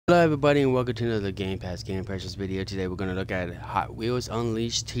Hello everybody and welcome to another Gamepass Game Precious video. Today we're going to look at Hot Wheels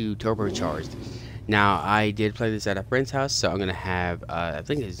Unleashed 2 Turbocharged. Now I did play this at a friend's house, so I'm going to have I don't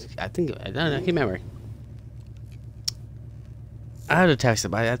know, I can't remember. I had to text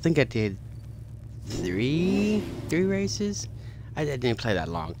about it. I think I did three races. I didn't play that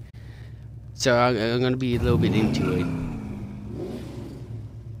long. So I'm going to be a little bit into it.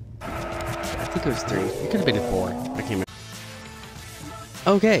 I think it was 3. It could have been 4. I can't remember.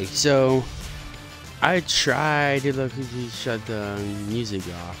 Okay, so I tried to look to shut the music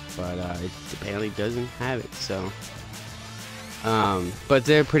off, but it apparently doesn't have it. So, but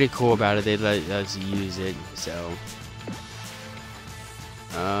they're pretty cool about it. They let us use it. So,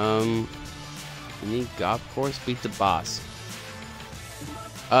 any golf course beat the boss.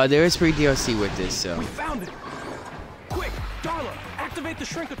 There is free DLC with this. So we found it. Quick, Darla, activate the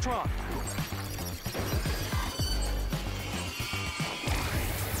Shrinkatron.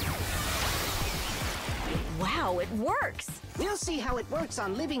 Wow, it works! We'll see how it works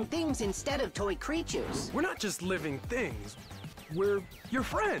on living things instead of toy creatures. We're not just living things. We're your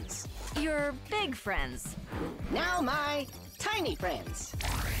friends. Your big friends. Now my tiny friends.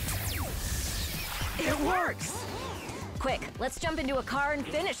 It works! Quick, let's jump into a car and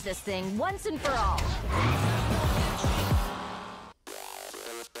finish this thing once and for all.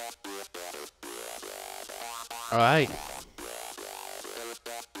 alright.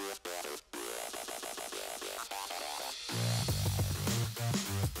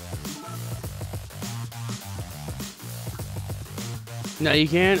 Now you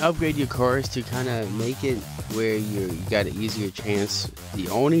can upgrade your cars to kind of make it where you got an easier chance. The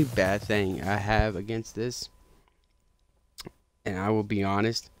only bad thing I have against this, and I will be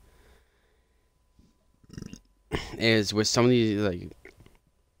honest, is with some of these, like,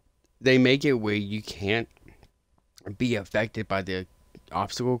 they make it where you can't be affected by the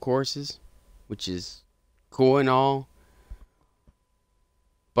obstacle courses, which is cool and all,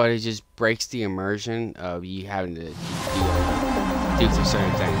 but it just breaks the immersion of you having to do for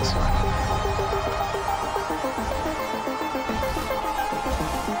certain things.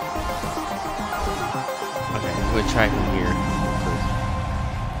 Okay, I'm gonna try from here first.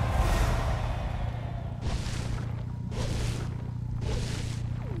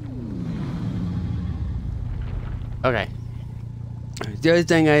 Okay. The other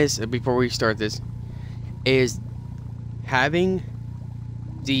thing is, before we start this, is having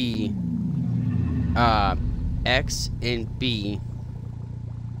the X and B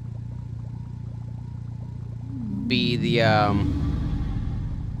be the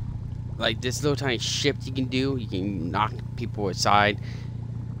like this little tiny shift you can do. You can knock people aside,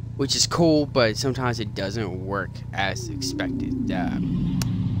 which is cool, but sometimes it doesn't work as expected. The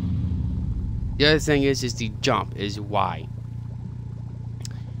other thing is the jump is Y.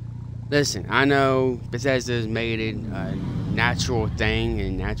 Listen, I know Bethesda's made it a natural thing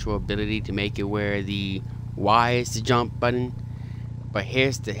and natural ability to make it where the Y is the jump button, but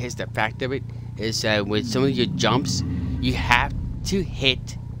here's the fact of it is that with some of your jumps you have to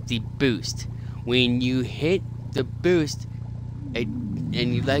hit the boost. When you hit the boost and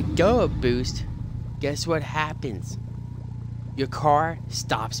you let go of boost, guess what happens? Your car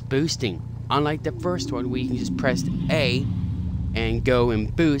stops boosting. Unlike the first one where you can just press A and go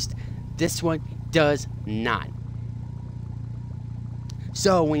and boost, this one does not.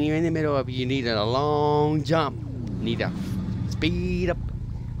 So when you're in the middle of, you need a long jump, you need to speed up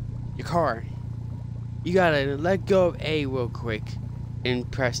your car, you gotta let go of A real quick and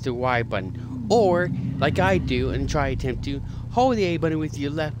press the Y button, or like I do and attempt to hold the A button with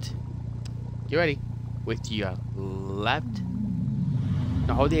your left. Get ready, with your left.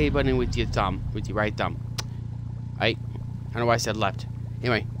 Now hold the A button with your thumb, with your right thumb. Right? I don't know why I said left.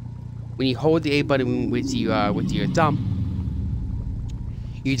 Anyway, when you hold the A button with your thumb,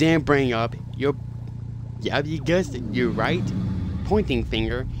 you then bring up your, you guessed it, your right pointing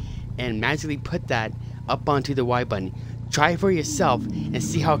finger and magically put that up onto the Y button. Try it for yourself and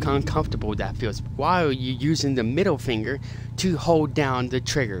see how uncomfortable that feels while you're using the middle finger to hold down the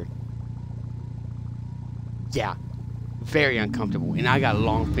trigger. Yeah, very uncomfortable, and I got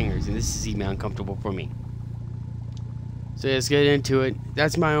long fingers and this is even uncomfortable for me. So let's get into it.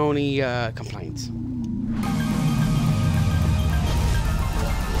 That's my only complaints.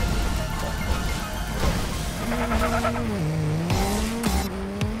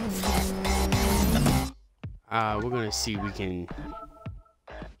 We're gonna see if we can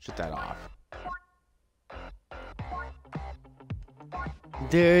shut that off.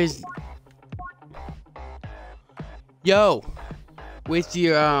 There's with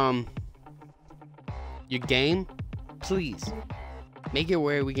your game, please make it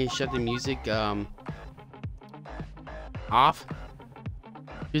where we can shut the music off.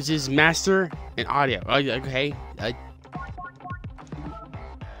 This is master and audio. Okay.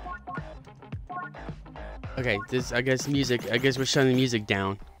 Okay, this, I guess music, I guess we're shutting the music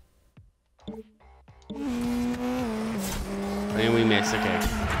down. And we missed, okay.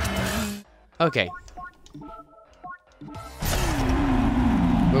 Okay.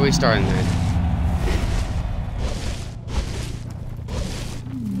 Where are we starting then?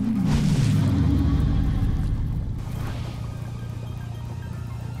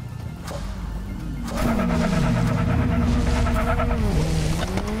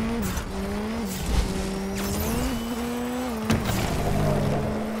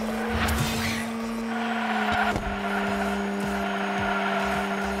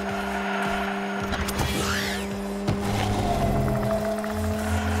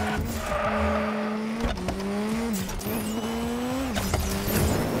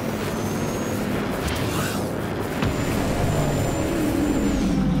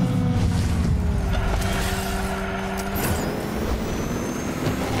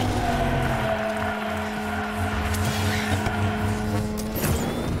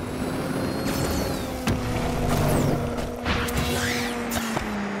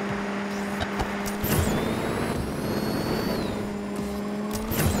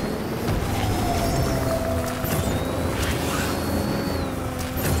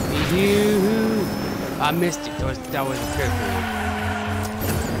 I missed it. That was a critical one.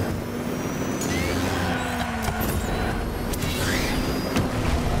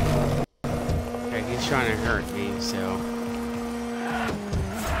 Okay, he's trying to hurt me, so.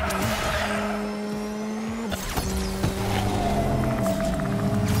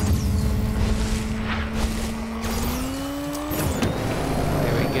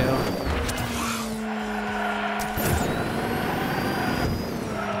 There we go.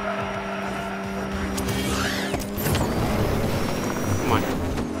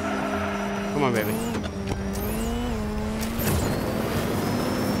 Come on, baby.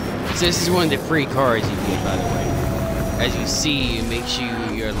 So this is one of the free cars you get, by the way. As you see, it makes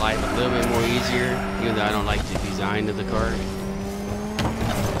your life a little bit more easier, even though I don't like the design of the car.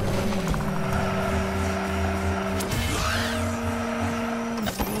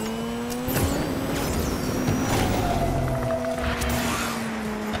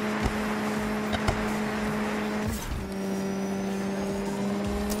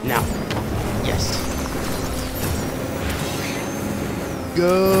 Now. Yes.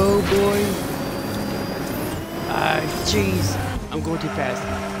 Go, boy. Jeez. I'm going too fast.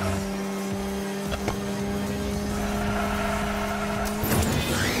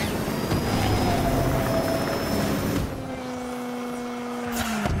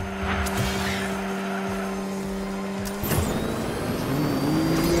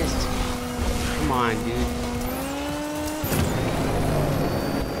 Missed. Come on, dude.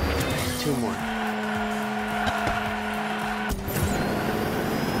 2 more.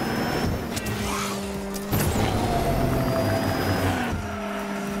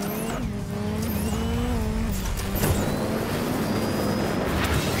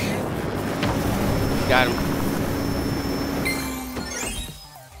 Got him.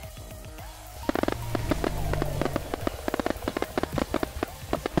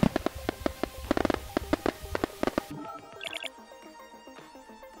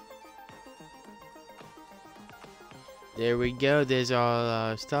 There we go. There's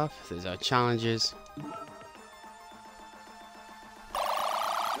our stuff. There's our challenges.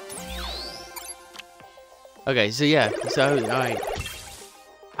 Okay, so yeah. So, alright.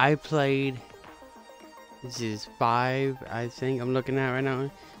 I played... This is 5, I think I'm looking at right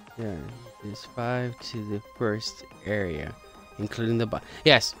now. Yeah, there's 5 to the first area, including the boss.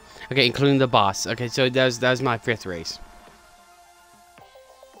 Yes, okay, including the boss. Okay, so that was my 5th race.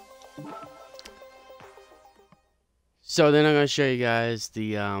 So then I'm gonna show you guys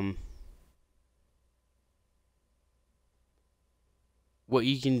the what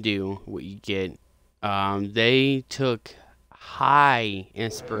you can do, what you get. They took high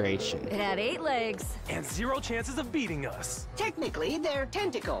inspiration. It had 8 legs. And 0 chances of beating us. Technically, they're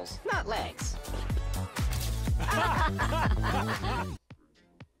tentacles, not legs.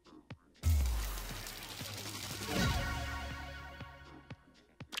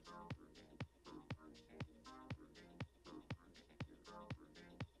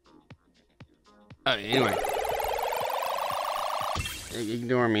 Anyway.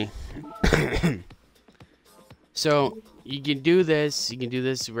 Ignore me. So you can do this. You can do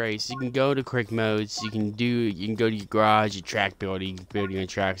this race. You can go to quick modes. You can go to your garage, your track builder. You can build your own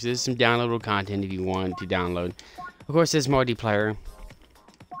tracks. There's some downloadable content if you want to download. Of course, there's multiplayer.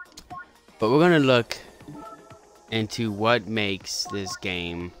 But we're gonna look into what makes this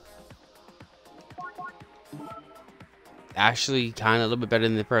game actually kind of a little bit better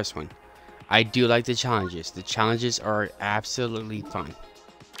than the first one. I do like the challenges. The challenges are absolutely fun.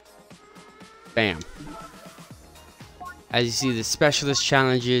 Bam. As you see, the specialist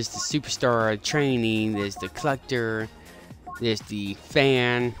challenges, the superstar training, there's the collector, there's the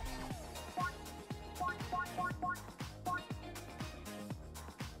fan.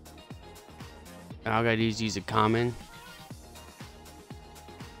 All I gotta do is use a common.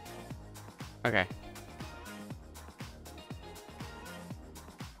 Okay.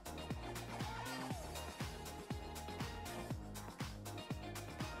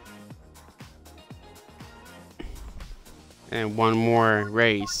 And one more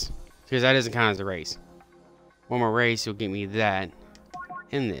race, because that doesn't count as a race. One more race will get me that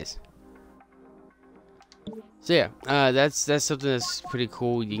and this. So yeah, that's something that's pretty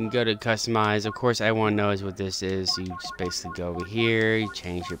cool. You can go to customize. Of course, everyone knows what this is. So you just basically go over here, you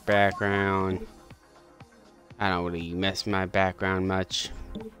change your background. I don't really mess my background much.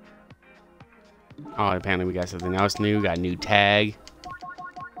 Oh, apparently we got something else new. We got a new tag.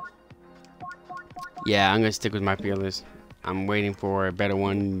 Yeah, I'm gonna stick with my fearless. I'm waiting for a better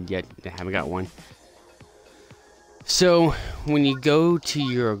one, yet I haven't got one. So when you go to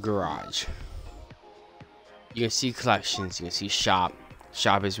your garage, you can see collections, you can see shop.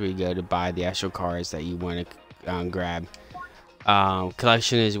 Shop is where you go to buy the actual cars that you want to grab.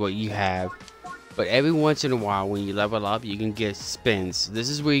 Collection is what you have. But every once in a while, when you level up, you can get spins. This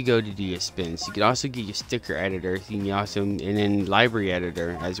is where you go to do your spins. You can also get your sticker editor. You can also, and then library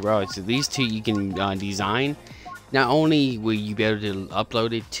editor as well. So these two you can design. Not only will you be able to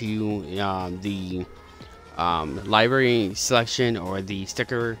upload it to the library selection or the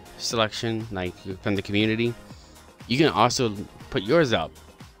sticker selection, like from the community, you can also put yours up,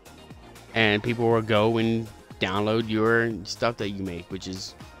 and people will go and download your stuff that you make, which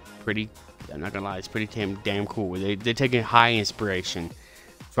is pretty. I'm not gonna lie, it's pretty damn cool. They're taking high inspiration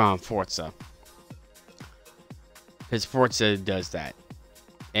from Forza, because Forza does that,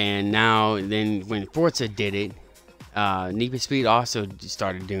 and now then when Forza did it, Need for Speed also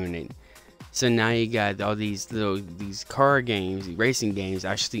started doing it. So now you got all these car games, racing games,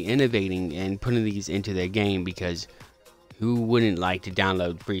 actually innovating and putting these into their game, because who wouldn't like to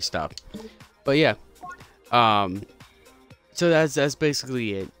download free stuff? But yeah, so that's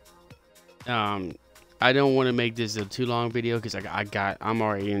basically it. I don't want to make this a too long video, because I'm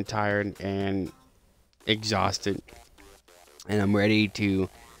already tired and exhausted, and I'm ready to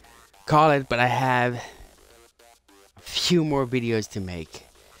call it. But I have a few more videos to make.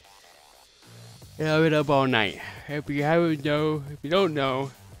 And I've been up all night. If you don't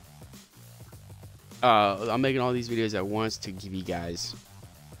know, I'm making all these videos at once to give you guys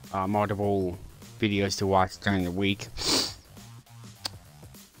multiple videos to watch during the week.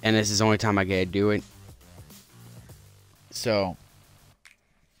 And this is the only time I get to do it. So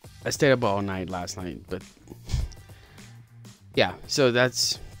I stayed up all night last night, but yeah, so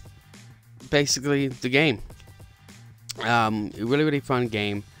that's basically the game. A really fun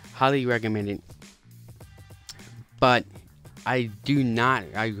game. Highly recommend it. But I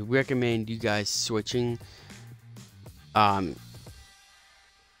recommend you guys switching,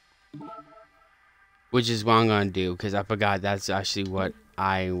 which is what I'm gonna do, because I forgot that's actually what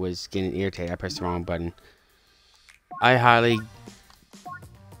I was getting irritated. I pressed the wrong button. I highly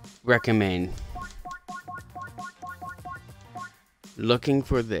recommend looking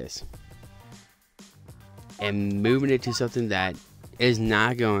for this and moving it to something that is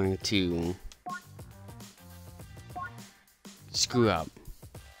not going to screw up.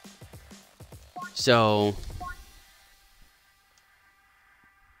 So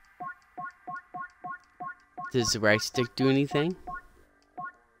does the right stick do anything?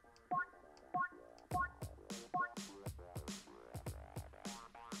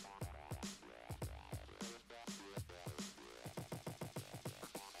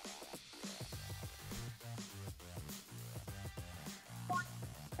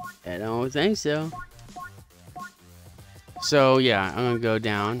 I don't think so. So yeah, I'm gonna go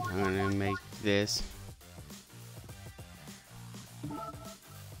down. I'm gonna make this.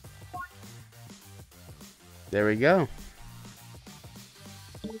 There we go.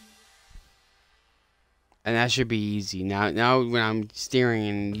 And that should be easy. Now when I'm steering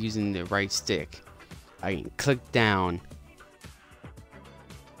and using the right stick, I can click down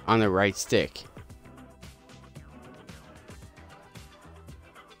on the right stick.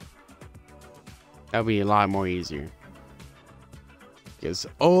 That'll be a lot more easier. Because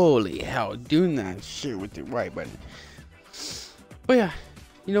holy hell, doing that shit with the right button. But yeah,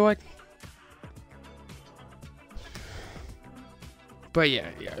 you know what? But yeah.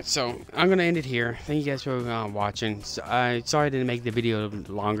 So I'm gonna end it here. Thank you guys for watching. So, sorry I didn't make the video a little bit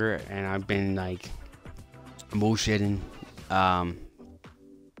longer, and I've been like bullshitting.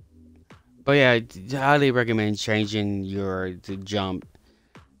 But yeah, I highly recommend changing the jump.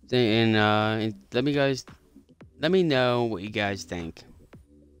 And let me know what you guys think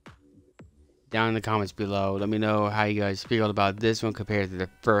down in the comments below. Let me know how you guys feel about this one compared to the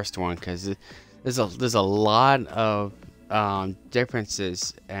first one, because there's a lot of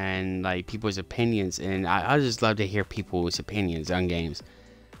differences and like people's opinions, and I just love to hear people's opinions on games.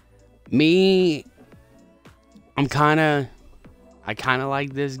 Me, I kind of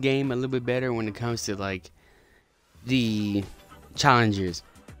like this game a little bit better when it comes to like the challenges,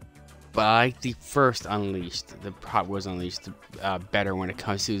 but I like the first Unleashed. The Hot Wheels Unleashed better when it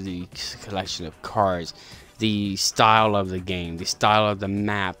comes to the collection of cars, the style of the game, the style of the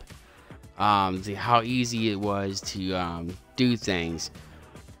map, how easy it was to do things,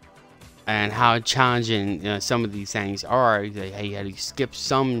 and how challenging some of these things are. That you had to skip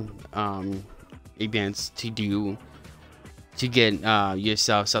some events to get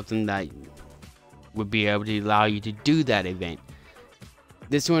yourself something that would be able to allow you to do that event.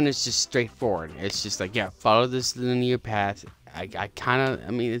 This one is just straightforward. It's just like, yeah, follow this linear path. I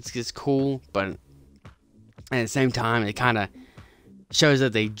mean, it's just cool, but at the same time, it kind of shows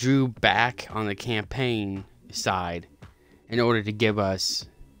that they drew back on the campaign side in order to give us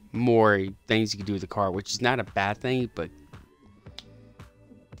more things you can do with the car, which is not a bad thing, but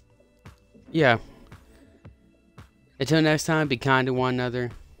yeah. Until next time, be kind to one another.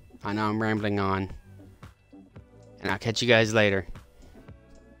 I know I'm rambling on, and I'll catch you guys later.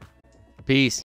 Peace.